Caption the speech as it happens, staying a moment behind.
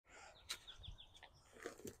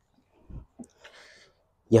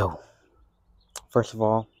Yo, first of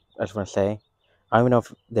all, I just want to say, I don't even know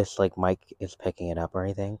if this like mic is picking it up or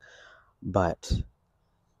anything, but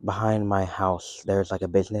behind my house there's like a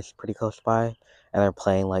business pretty close by, and they're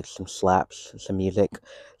playing like some slaps, some music.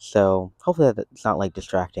 So hopefully it's not like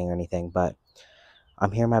distracting or anything. But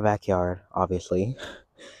I'm here in my backyard, obviously,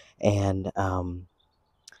 and I'm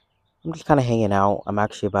just kind of hanging out. I'm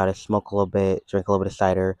actually about to smoke a little bit, drink a little bit of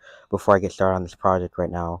cider before I get started on this project right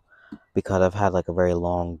now, because I've had like a very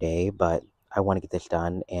long day, but I want to get this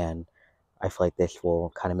done, and I feel like this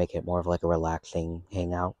will kind of make it more of like a relaxing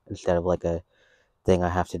hangout instead of like a thing I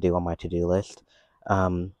have to do on my to-do list.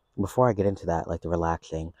 Before I get into that, like the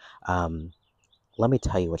relaxing, um, let me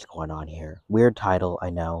tell you what's going on here. Weird title, I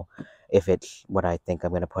know, if it's what I think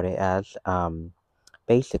I'm gonna put it as.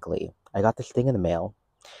 Basically, I got this thing in the mail,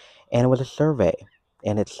 and it was a survey,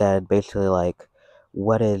 and it said basically like,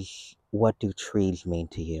 what do trees mean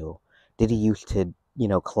to you? Did you used to,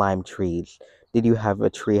 climb trees? Did you have a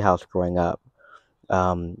tree house growing up?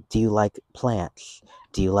 Do you like plants?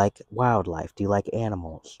 Do you like wildlife? Do you like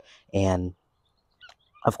animals? And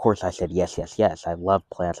of course, I said yes, yes, yes. I love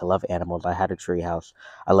plants. I love animals. I had a tree house.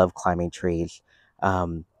 I love climbing trees.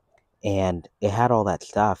 Um, and it had all that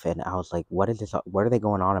stuff. And I was like, what is this? What are they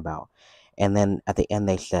going on about? And then at the end,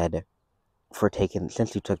 they said,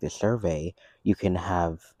 since you took this survey, you can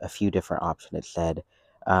have a few different options. It said,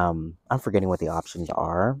 I'm forgetting what the options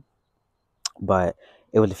are, but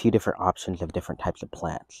it was a few different options of different types of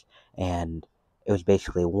plants, and it was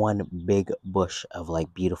basically one big bush of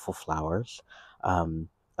like beautiful flowers, um,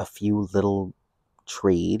 a few little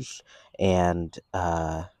trees, and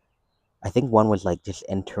I think one was like just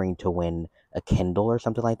entering to win a Kindle or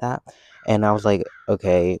something like that. And I was like,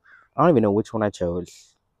 okay, I don't even know which one I chose,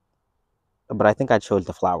 but I think I chose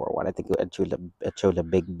the flower one. I think I chose a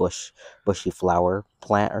big bushy flower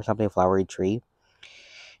plant or something, flowery tree.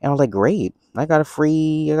 And I was like, great, I got a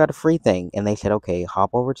free thing. And they said, okay, hop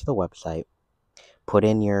over to the website, put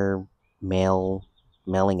in your mail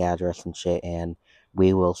mailing address and shit, and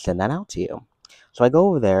we will send that out to you. So I go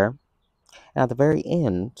over there, and at the very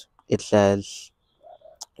end, it says,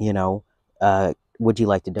 you know, would you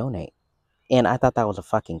like to donate? And I thought that was a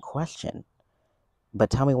fucking question. But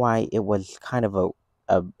tell me why it was kind of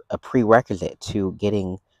a prerequisite to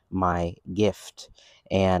getting my gift.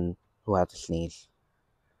 And who have to sneeze?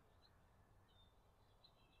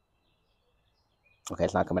 Okay,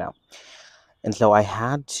 it's not coming out. And so I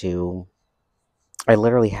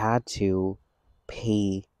literally had to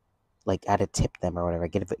pay, like, I had to tip them or whatever,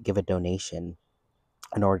 give a donation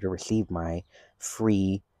in order to receive my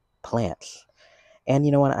free plants. And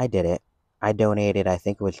you know what? I did it. I donated, I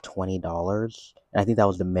think it was $20. And I think that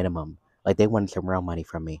was the minimum. Like, they wanted some real money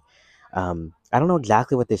from me. I don't know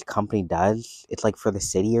exactly what this company does. It's like for the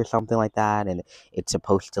city or something like that. And it's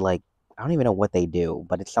supposed to, like, I don't even know what they do,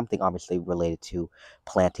 but it's something obviously related to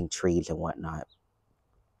planting trees and whatnot.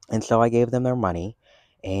 And so I gave them their money,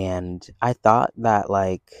 and I thought that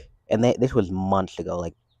this was months ago,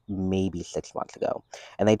 like maybe 6 months ago,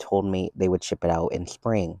 and they told me they would ship it out in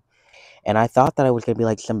spring. And I thought that it was gonna be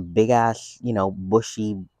like some big ass,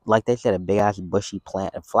 bushy, like they said, a big ass bushy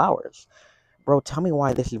plant of flowers. Bro, tell me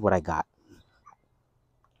why this is what I got.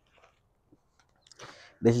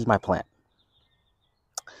 This is my plant.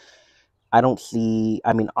 I don't see.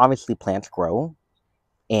 I mean, obviously plants grow,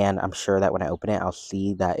 and I'm sure that when I open it, I'll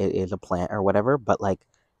see that it is a plant or whatever. But like,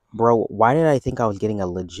 bro, why did I think I was getting a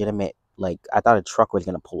legitimate? Like, I thought a truck was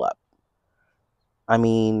gonna pull up. I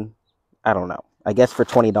mean, I don't know. I guess for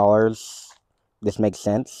 $20, this makes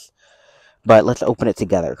sense. But let's open it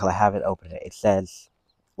together because I haven't opened it. It says,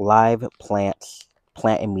 "Live plants,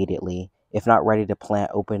 plant immediately. If not ready to plant,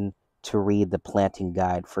 open to read the planting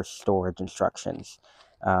guide for storage instructions."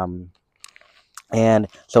 Um, and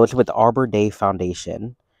so it's with Arbor Day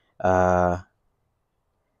Foundation. Uh,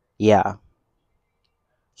 yeah.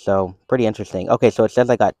 So pretty interesting. Okay, so it says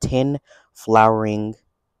flowering.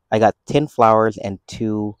 I got 10 flowers and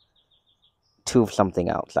two of something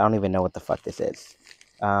else. I don't even know what the fuck this is.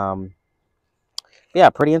 Um, yeah,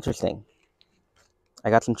 pretty interesting. I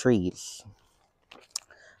got some trees.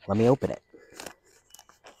 Let me open it.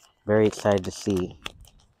 Very excited to see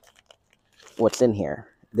what's in here.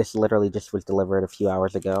 This literally just was delivered a few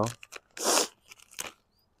hours ago.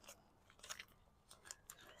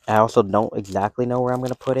 I also don't exactly know where I'm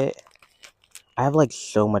gonna put it. I have like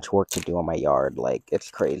so much work to do on my yard. Like, it's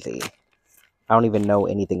crazy. I don't even know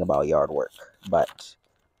anything about yard work, but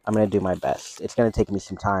I'm gonna do my best. It's gonna take me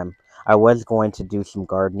some time. I was going to do some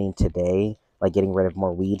gardening today, like getting rid of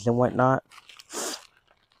more weeds and whatnot.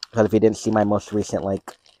 Because if you didn't see my most recent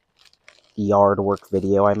like yard work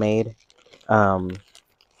video I made, um,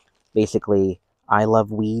 Basically, I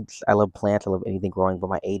love weeds, I love plants, I love anything growing, but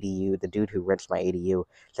my ADU, the dude who rents my ADU,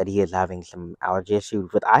 said he is having some allergy issues,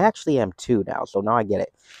 but I actually am too now, so now I get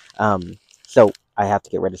it. So I have to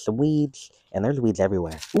get rid of some weeds, and there's weeds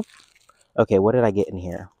everywhere. Oop. Okay, what did I get in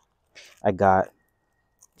here? I got,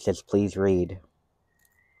 it says please read.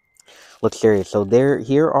 Look serious. So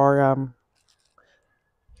here are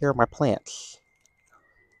my plants.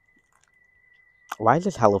 Why is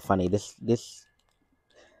this hella funny? They're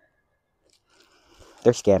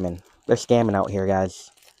scamming. They're scamming out here,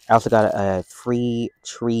 guys. I also got a free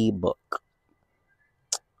tree book.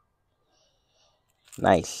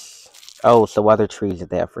 Nice. Oh, so other trees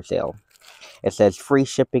that they have for sale. It says free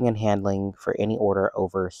shipping and handling for any order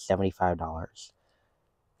over $75.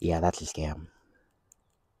 Yeah, that's a scam.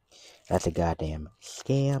 That's a goddamn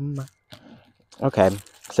scam. Okay,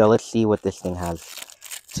 so let's see what this thing has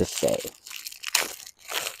to say.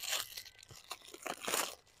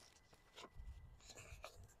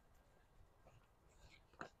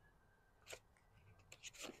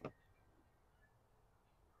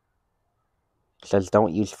 It says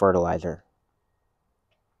don't use fertilizer.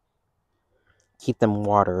 Keep them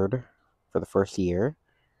watered for the first year.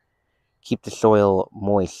 Keep the soil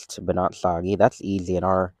moist but not soggy. That's easy in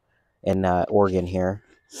Oregon here.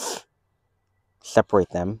 Separate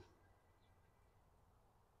them.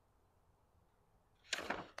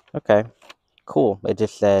 Okay, cool. It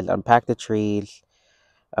just said unpack the trees,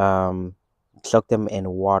 um, soak them in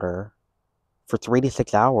water for 3 to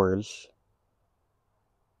 6 hours.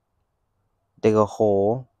 Dig a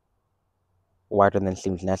hole wider than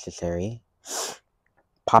seems necessary.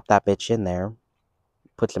 Pop that bitch in there.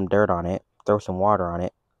 Put some dirt on it. Throw some water on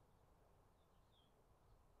it.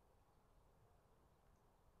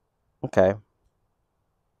 Okay.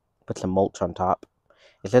 Put some mulch on top.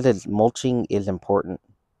 It says it's mulching is important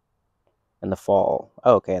in the fall.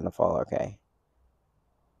 Oh, okay, in the fall. Okay.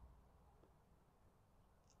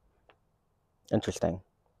 Interesting.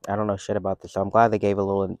 I don't know shit about this, so I'm glad they gave a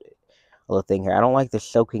little thing here. I don't like the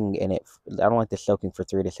soaking in it. I don't like the soaking for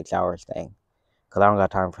 3 to 6 hours thing, cause I don't got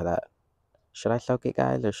time for that. Should I soak it,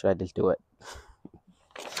 guys, or should I just do it?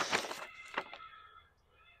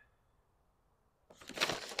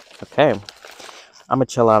 Okay, I'm gonna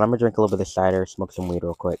chill out. I'm gonna drink a little bit of cider, smoke some weed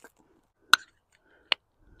real quick.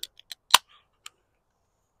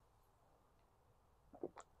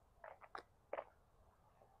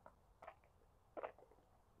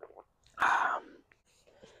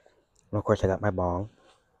 And of course, I got my bong.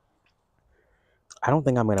 I don't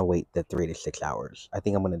think I'm gonna wait the 3 to 6 hours. I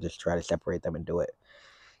think I'm gonna just try to separate them and do it.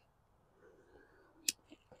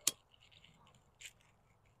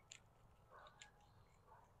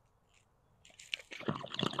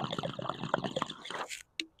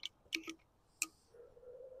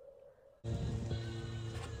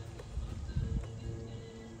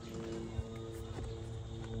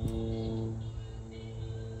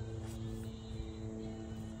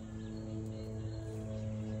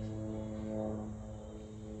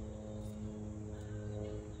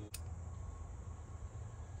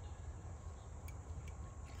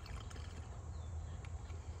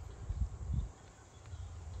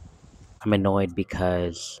 I'm annoyed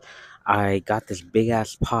because I got this big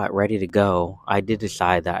ass pot ready to go. I did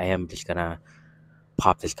decide that I am just gonna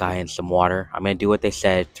pop this guy in some water. I'm gonna do what they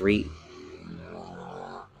said. I'm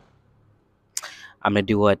gonna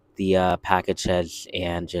do what the package says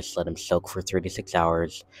and just let them soak for 3 to 6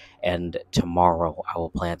 hours. And tomorrow I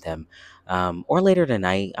will plant them, or later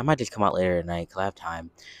tonight. I might just come out later tonight because I have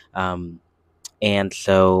time. Um, and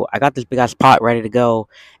so I got this big ass pot ready to go.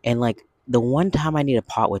 And like the one time I need a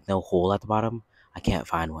pot with no hole at the bottom, I can't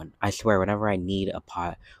find one. I swear, whenever I need a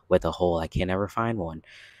pot with a hole, I can never find one.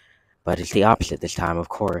 But it's the opposite this time, of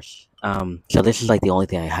course. So this is like the only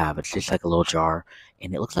thing I have. It's just like a little jar,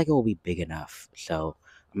 and it looks like it will be big enough. So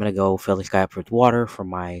I'm gonna go fill this guy up with water from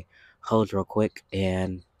my hose real quick,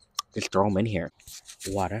 and just throw them in here.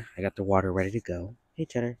 Water. I got the water ready to go. Hey,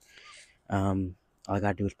 Cheddar. All I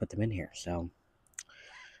gotta do is put them in here. So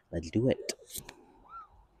let's do it.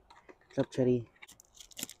 What's up, Chetty?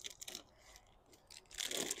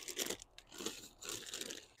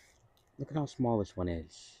 Look at how small this one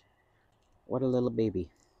is. What a little baby.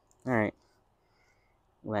 All right.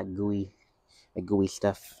 All that gooey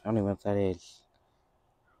stuff. I don't even know what that is.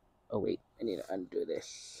 Oh wait, I need to undo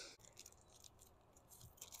this.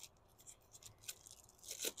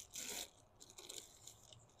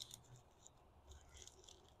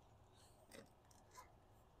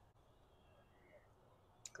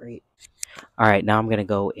 Great. All right, now I'm gonna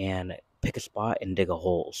go and pick a spot and dig a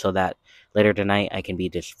hole so that later tonight I can be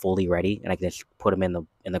just fully ready and I can just put them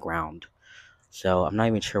in the ground. So I'm not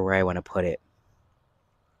even sure where I want to put it.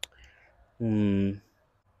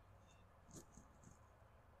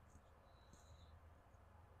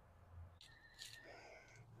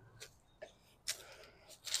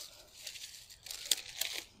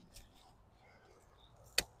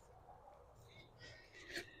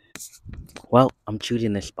 Well, I'm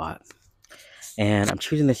choosing this spot. And I'm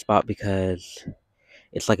choosing this spot because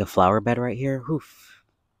it's like a flower bed right here. Oof.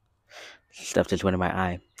 Stuff just went in my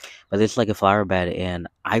eye. But it's like a flower bed, and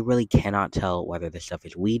I really cannot tell whether this stuff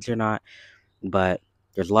is weeds or not. But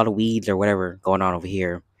there's a lot of weeds or whatever going on over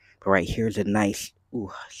here. But right here is a nice, ooh,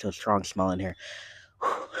 so strong smell in here.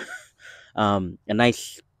 A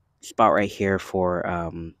nice spot right here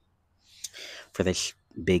for this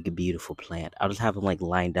big beautiful plant. I'll just have them like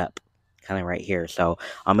lined up, kind of right here. So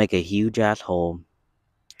I'll make a huge ass hole.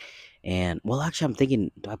 And well, actually, I'm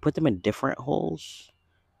thinking, do I put them in different holes?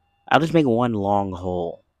 I'll just make one long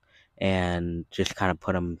hole and just kind of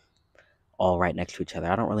put them all right next to each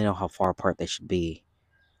other. I don't really know how far apart they should be.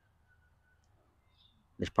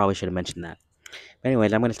 This probably should have mentioned that. But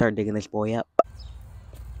anyways, I'm gonna start digging this boy up.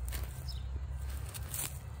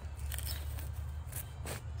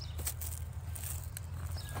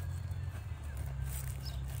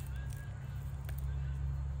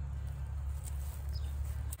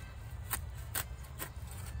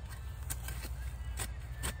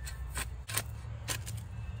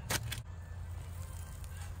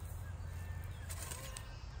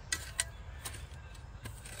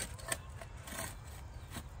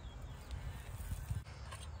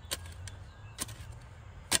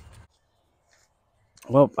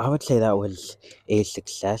 Well, I would say that was a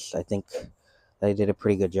success. I think that I did a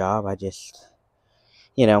pretty good job. I just,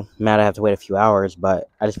 mad I have to wait a few hours, but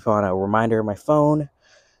I just put on a reminder on my phone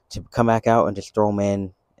to come back out and just throw them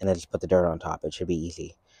in and then just put the dirt on top. It should be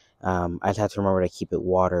easy. I just have to remember to keep it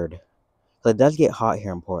watered. But it does get hot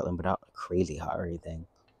here in Portland, but not crazy hot or anything.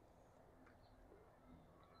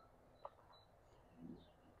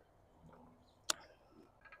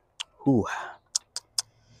 Ooh.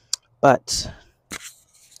 But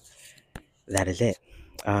that is it.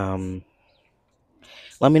 Let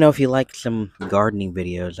me know if you like some gardening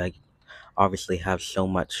videos. I obviously have so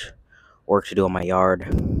much work to do in my yard,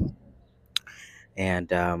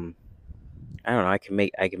 and I don't know. I can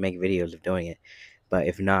make videos of doing it, but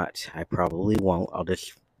if not, I probably won't. I'll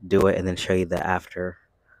just do it and then show you the after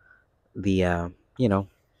the you know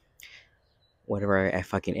whatever I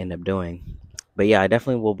fucking end up doing. But yeah, I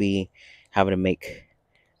definitely will be having to make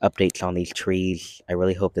updates on these trees. I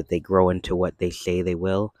really hope that they grow into what they say they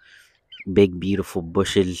will. Big, beautiful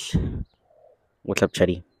bushes. What's up,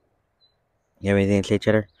 Chetty? You have anything to say,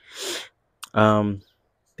 Cheddar? But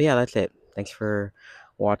yeah, that's it. Thanks for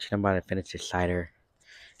watching. I'm about to finish this cider,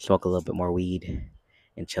 smoke a little bit more weed,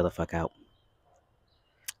 and chill the fuck out.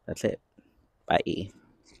 That's it. Bye.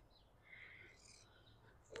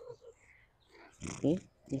 Hmm? You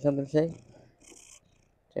have something to say,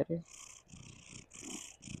 Cheddar?